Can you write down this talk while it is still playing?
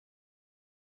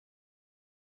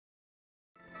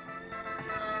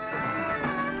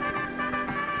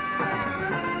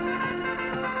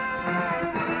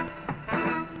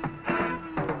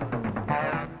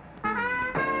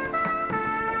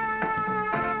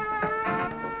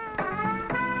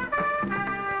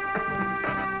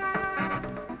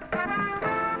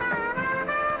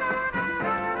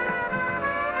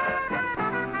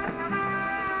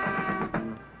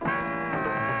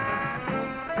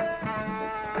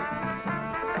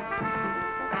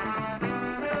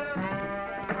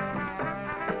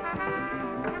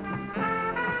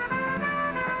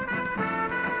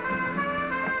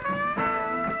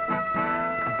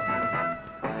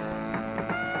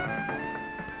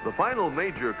The final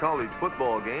major college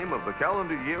football game of the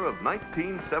calendar year of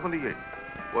 1978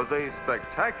 was a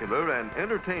spectacular and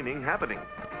entertaining happening.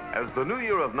 As the new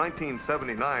year of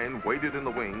 1979 waited in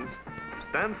the wings,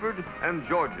 Stanford and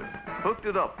Georgia hooked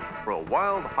it up for a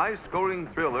wild, high-scoring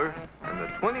thriller in the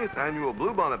 20th annual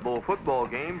Bluebonnet Bowl football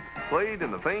game played in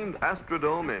the famed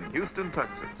Astrodome in Houston,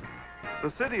 Texas.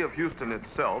 The city of Houston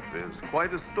itself is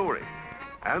quite a story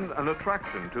and an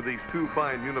attraction to these two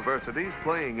fine universities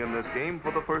playing in this game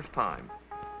for the first time.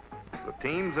 The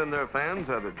teams and their fans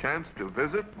had a chance to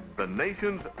visit the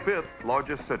nation's fifth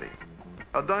largest city,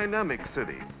 a dynamic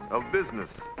city of business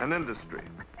and industry,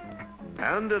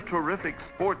 and a terrific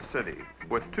sports city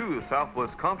with two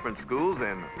Southwest Conference schools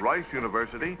in Rice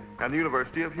University and the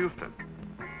University of Houston.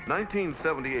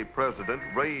 1978 President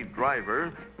Ray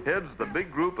Driver heads the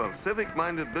big group of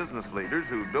civic-minded business leaders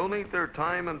who donate their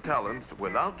time and talents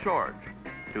without charge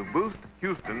to boost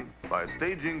Houston by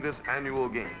staging this annual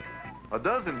game. A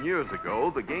dozen years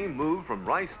ago, the game moved from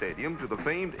Rice Stadium to the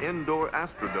famed indoor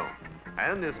Astrodome,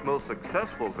 and its most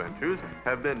successful ventures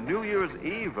have been New Year's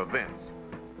Eve events.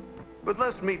 But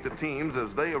let's meet the teams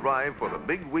as they arrive for the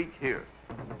big week here.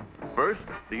 First,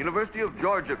 the University of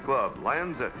Georgia Club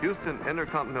lands at Houston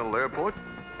Intercontinental Airport,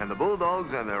 and the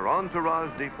Bulldogs and their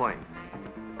entourage deplane.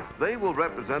 They will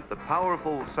represent the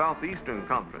powerful Southeastern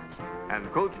Conference,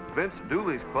 and Coach Vince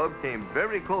Dooley's club came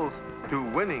very close to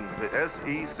winning the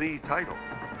SEC title.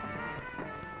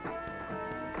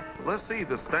 Let's see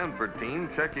the Stanford team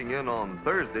checking in on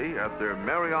Thursday at their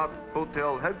Marriott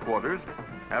Hotel headquarters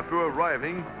after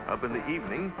arriving up in the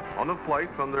evening on a flight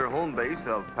from their home base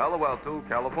of Palo Alto,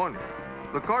 California.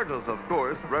 The Cardinals, of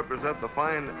course, represent the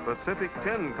fine Pacific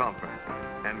 10 Conference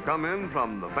and come in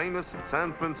from the famous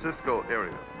San Francisco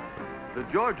area. The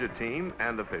Georgia team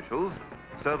and officials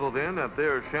settled in at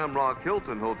their Shamrock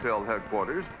Hilton Hotel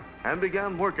headquarters and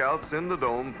began workouts in the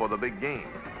dome for the big game.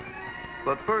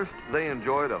 But first, they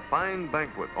enjoyed a fine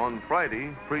banquet on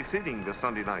Friday preceding the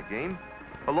Sunday night game,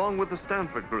 along with the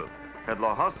Stanford group at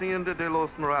La Hacienda de los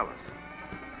Morales.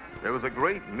 There was a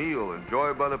great meal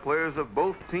enjoyed by the players of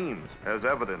both teams, as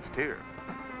evidenced here.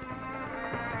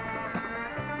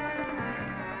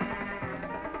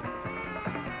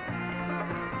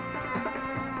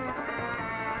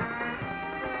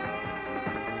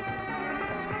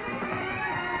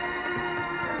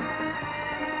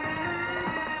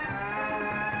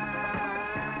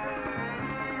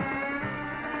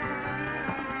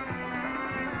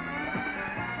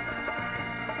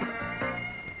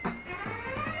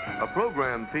 A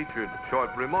program featured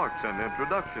short remarks and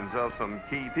introductions of some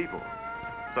key people,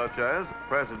 such as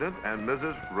President and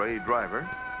Mrs. Ray Driver,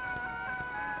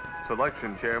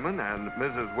 Selection Chairman and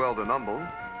Mrs. Weldon Humble,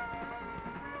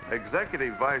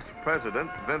 Executive Vice President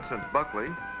Vincent Buckley,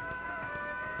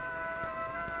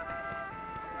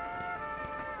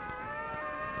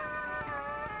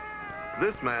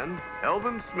 this man,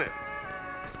 Elvin Smith,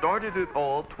 started it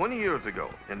all 20 years ago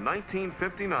in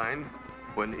 1959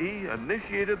 when he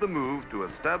initiated the move to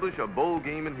establish a bowl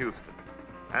game in Houston,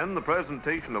 and the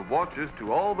presentation of watches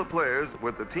to all the players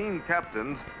with the team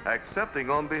captains accepting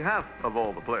on behalf of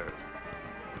all the players.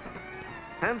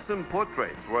 Handsome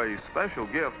portraits were a special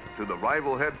gift to the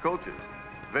rival head coaches,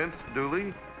 Vince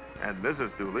Dooley and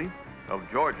Mrs. Dooley of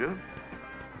Georgia,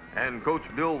 and Coach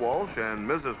Bill Walsh and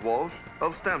Mrs. Walsh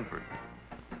of Stanford.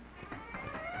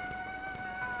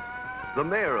 The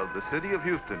mayor of the city of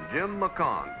Houston, Jim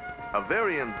McCon, a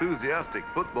very enthusiastic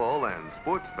football and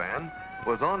sports fan,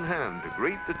 was on hand to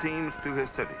greet the teams to his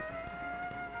city.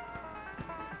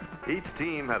 Each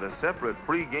team had a separate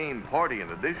pre-game party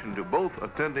in addition to both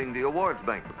attending the awards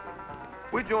banquet.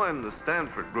 We joined the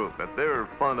Stanford group at their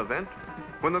fun event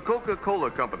when the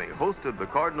Coca-Cola Company hosted the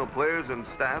Cardinal players and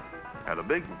staff at a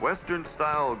big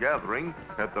Western-style gathering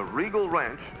at the Regal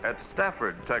Ranch at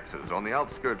Stafford, Texas, on the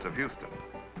outskirts of Houston.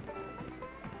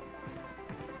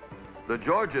 The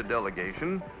Georgia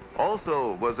delegation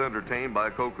also was entertained by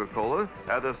Coca-Cola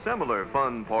at a similar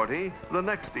fun party the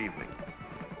next evening.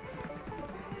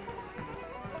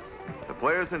 The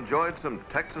players enjoyed some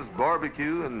Texas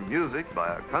barbecue and music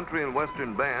by a country and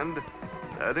western band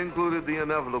that included the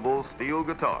inevitable steel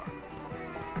guitar.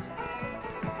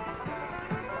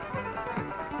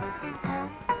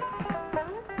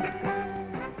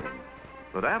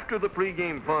 But after the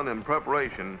pregame fun and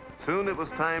preparation, soon it was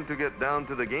time to get down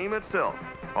to the game itself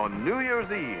on New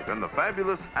Year's Eve in the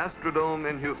fabulous Astrodome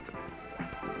in Houston.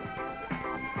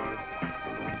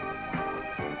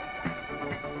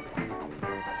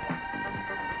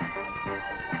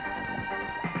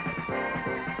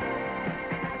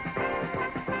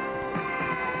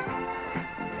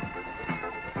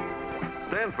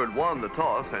 Stanford won the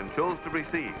toss and chose to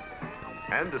receive.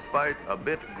 And despite a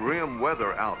bit grim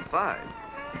weather outside,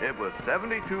 it was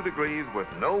 72 degrees with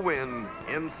no wind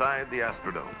inside the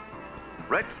Astrodome.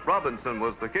 Rex Robinson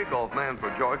was the kickoff man for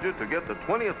Georgia to get the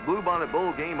 20th Bluebonnet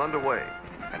Bowl game underway,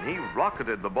 and he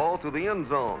rocketed the ball to the end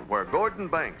zone where Gordon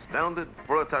Banks downed it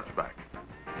for a touchback.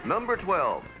 Number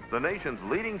 12, the nation's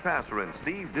leading passer in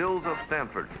Steve Dills of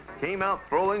Stanford, came out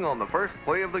throwing on the first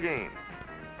play of the game.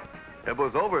 It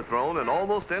was overthrown and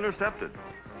almost intercepted,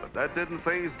 but that didn't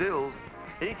faze Dills.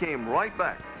 He came right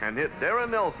back and hit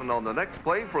Darren Nelson on the next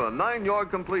play for a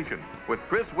 9-yard completion with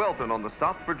Chris Welton on the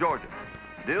stop for Georgia.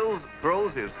 Dills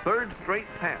throws his third straight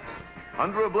pass.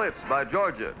 Under a blitz by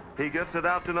Georgia, he gets it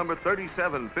out to number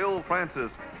 37, Phil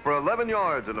Francis, for 11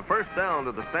 yards and a first down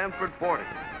to the Stanford 40.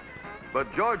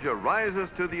 But Georgia rises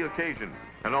to the occasion,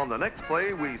 and on the next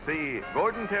play, we see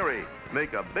Gordon Terry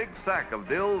make a big sack of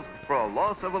Dills for a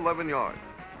loss of 11 yards.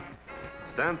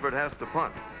 Stanford has to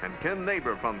punt, and Ken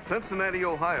Neighbor from Cincinnati,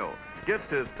 Ohio, gets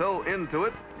his toe into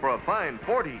it for a fine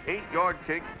 48-yard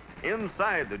kick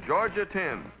inside the Georgia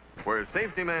 10, where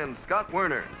safety man Scott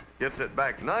Werner gets it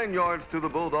back 9 yards to the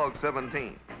Bulldogs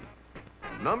 17.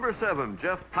 Number 7,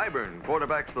 Jeff Pyburn,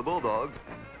 quarterbacks the Bulldogs,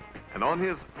 and on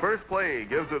his first play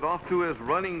gives it off to his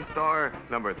running star,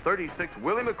 number 36,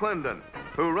 Willie McClendon,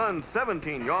 who runs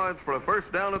 17 yards for a first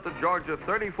down at the Georgia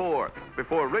 34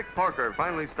 before Rick Parker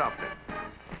finally stopped him.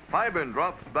 Pyburn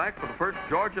drops back for the first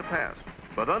Georgia pass,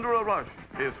 but under a rush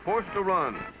is forced to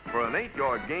run for an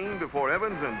 8-yard gain before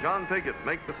Evans and John Pickett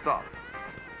make the stop.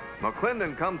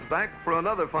 McClendon comes back for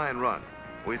another fine run.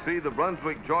 We see the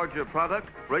Brunswick, Georgia product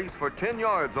race for 10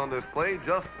 yards on this play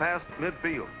just past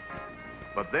midfield.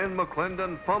 But then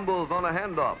McClendon fumbles on a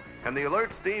handoff, and the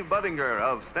alert Steve Buttinger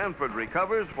of Stanford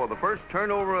recovers for the first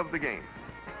turnover of the game.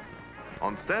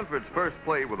 On Stanford's first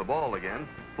play with the ball again,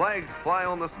 flags fly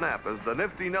on the snap as the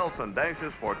nifty Nelson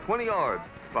dashes for 20 yards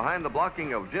behind the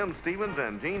blocking of Jim Stevens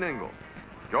and Gene Engel.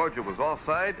 Georgia was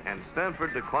offside, and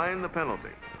Stanford declined the penalty.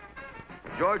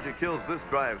 Georgia kills this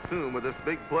drive soon with this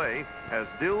big play as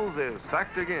Dills is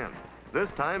sacked again, this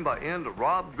time by end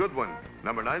Rob Goodwin,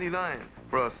 number 99,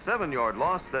 for a 7-yard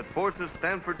loss that forces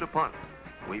Stanford to punt.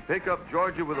 We pick up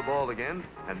Georgia with the ball again,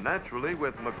 and naturally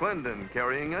with McClendon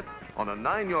carrying it on a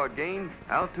 9-yard gain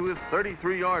out to his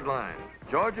 33-yard line.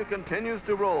 Georgia continues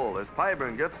to roll as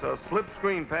Pyburn gets a slip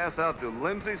screen pass out to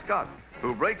Lindsey Scott,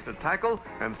 who breaks a tackle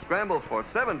and scrambles for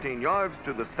 17 yards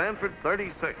to the Stanford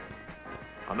 36.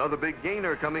 Another big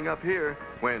gainer coming up here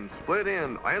when split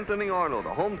end Anthony Arnold,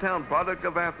 a hometown product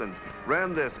of Athens,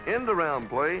 ran this end-around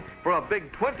play for a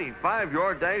big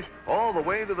 25-yard dash all the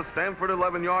way to the Stanford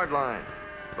 11-yard line.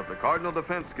 But the Cardinal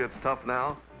defense gets tough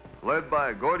now, led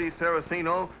by Gordy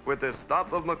Saraceno with this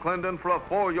stop of McClendon for a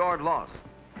 4-yard loss.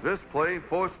 This play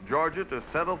forced Georgia to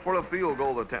settle for a field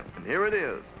goal attempt. And here it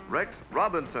is. Rex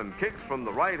Robinson kicks from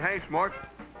the right hash mark.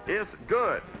 It's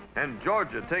good. And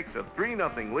Georgia takes a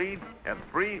 3-0 lead at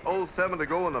 3:07 to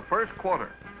go in the first quarter.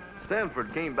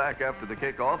 Stanford came back after the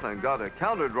kickoff and got a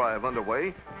counter drive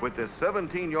underway with this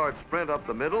 17-yard sprint up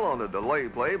the middle on a delay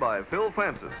play by Phil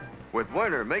Francis, with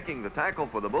Werner making the tackle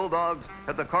for the Bulldogs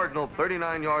at the Cardinal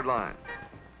 39-yard line.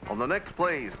 On the next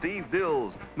play, Steve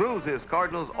Dills moves his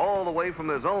Cardinals all the way from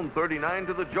his own 39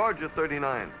 to the Georgia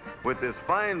 39 with this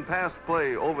fine pass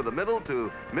play over the middle to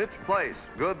Mitch Place,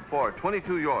 good for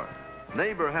 22 yards.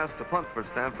 Neighbor has to punt for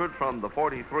Stanford from the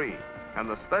 43, and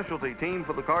the specialty team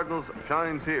for the Cardinals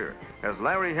shines here as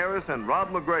Larry Harris and Rob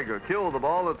McGregor kill the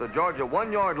ball at the Georgia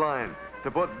 1-yard line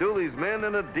to put Dooley's men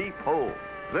in a deep hole.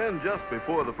 Then just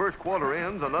before the first quarter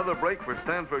ends, another break for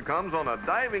Stanford comes on a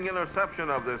diving interception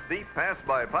of this deep pass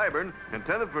by Pyburn,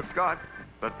 intended for Scott,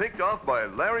 but picked off by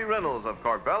Larry Reynolds of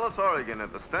Corvallis, Oregon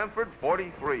at the Stanford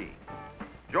 43.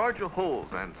 Georgia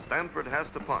holds, and Stanford has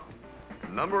to punt.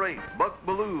 Number 8, Buck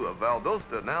Ballou of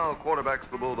Valdosta now quarterbacks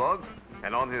the Bulldogs,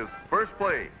 and on his first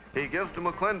play, he gives to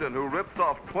McClendon, who rips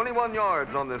off 21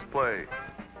 yards on this play.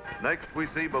 Next, we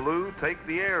see Ballou take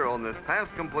the air on this pass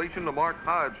completion to Mark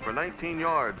Hodge for 19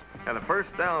 yards and a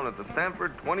first down at the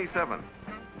Stanford 27.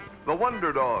 The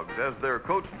Wonder Dogs, as their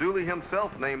coach Dooley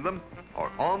himself named them,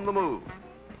 are on the move.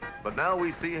 But now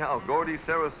we see how Gordy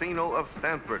Saraceno of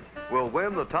Stanford will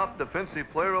win the top defensive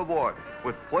player award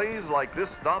with plays like this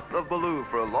stop of Ballou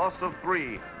for a loss of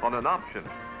 3 on an option.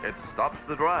 It stops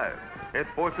the drive. It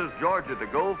forces Georgia to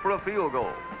go for a field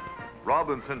goal.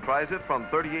 Robinson tries it from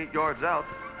 38 yards out,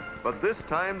 but this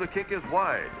time the kick is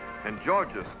wide, and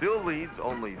Georgia still leads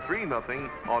only 3-0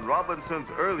 on Robinson's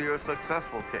earlier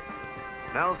successful kick.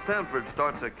 Now Stanford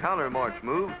starts a counter march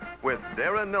move with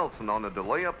Darren Nelson on a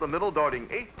delay up the middle, darting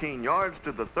 18 yards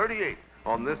to the 38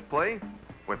 on this play,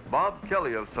 with Bob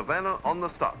Kelly of Savannah on the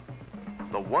stop.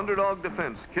 The Wonder Dog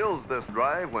defense kills this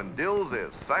drive when Dills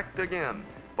is sacked again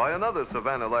by another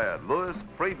Savannah lad, Lewis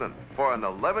Friedman, for an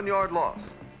 11-yard loss.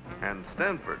 And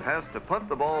Stanford has to punt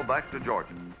the ball back to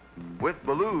Georgia. With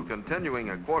Ballou continuing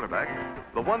at quarterback,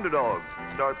 the Wonder Dogs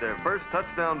start their first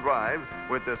touchdown drive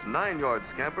with this 9-yard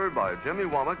scamper by Jimmy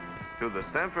Womack to the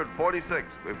Stanford 46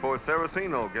 before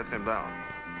Saraceno gets him down.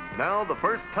 Now the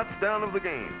first touchdown of the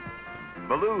game.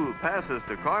 Ballou passes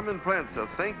to Carmen Prince of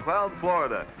St. Cloud,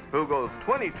 Florida, who goes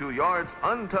 22 yards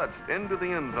untouched into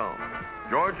the end zone.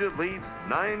 Georgia leads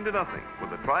 9-0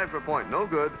 with a try for point no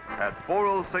good at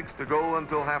 4:06 to go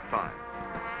until halftime.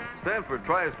 Stanford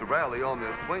tries to rally on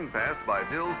this swing pass by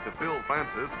Dills to Phil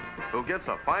Francis, who gets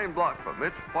a fine block from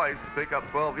Mitch Price to pick up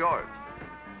 12 yards.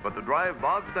 But the drive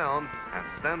bogs down and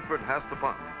Stanford has to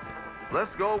punt.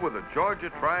 Let's go with a Georgia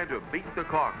try to beat the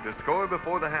clock to score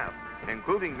before the half,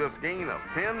 including this gain of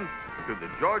 10 to the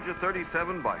Georgia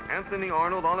 37 by Anthony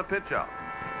Arnold on a pitch out.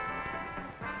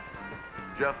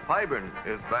 Jeff Pyburn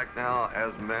is back now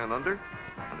as man under,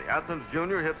 and the Athens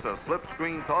junior hits a slip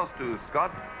screen toss to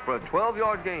Scott for a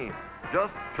 12-yard gain,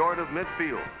 just short of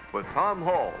midfield, with Tom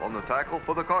Hall on the tackle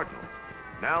for the Cardinals.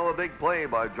 Now a big play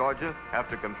by Georgia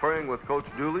after conferring with Coach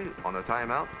Dooley on a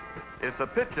timeout. It's a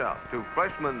pitch out to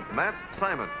freshman Matt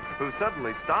Simon, who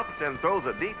suddenly stops and throws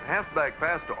a deep halfback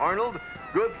pass to Arnold,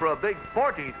 good for a big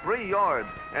 43 yards,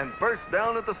 and first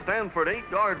down at the Stanford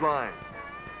 8-yard line.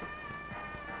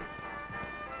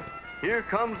 Here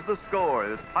comes the score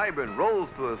as Pyburn rolls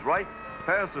to his right,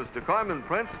 passes to Carmen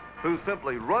Prince, who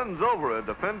simply runs over a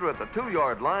defender at the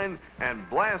 2-yard line and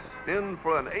blasts in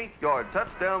for an 8-yard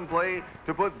touchdown play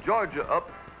to put Georgia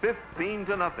up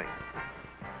 15-0.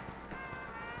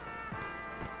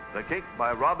 The kick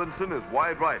by Robinson is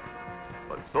wide right,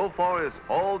 but so far it's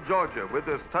all Georgia with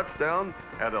this touchdown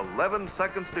at 11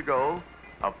 seconds to go,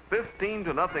 a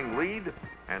 15-0 lead,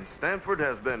 and Stanford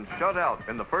has been shut out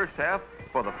in the first half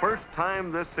for the first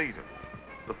time this season.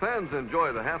 The fans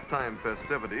enjoy the halftime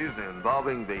festivities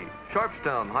involving the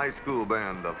Sharpstown High School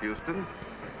Band of Houston,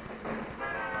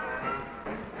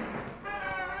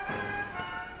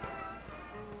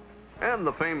 and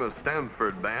the famous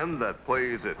Stanford Band that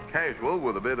plays it casual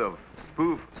with a bit of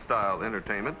spoof-style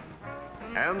entertainment,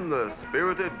 and the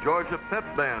spirited Georgia Pep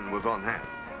Band was on hand.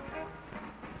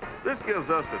 This gives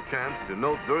us a chance to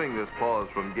note during this pause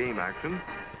from game action,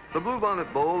 the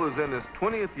Bluebonnet Bowl is in its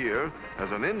 20th year as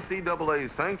an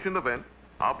NCAA-sanctioned event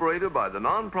operated by the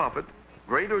nonprofit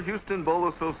Greater Houston Bowl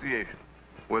Association,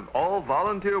 with all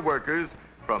volunteer workers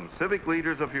from Civic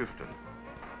Leaders of Houston.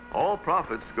 All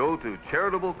profits go to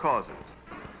charitable causes.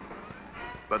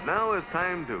 But now it's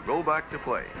time to go back to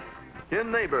play.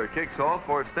 Ken Neighbor kicks off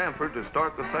for Stanford to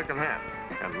start the second half,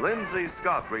 and Lindsey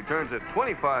Scott returns it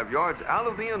 25 yards out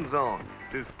of the end zone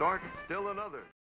to start still another.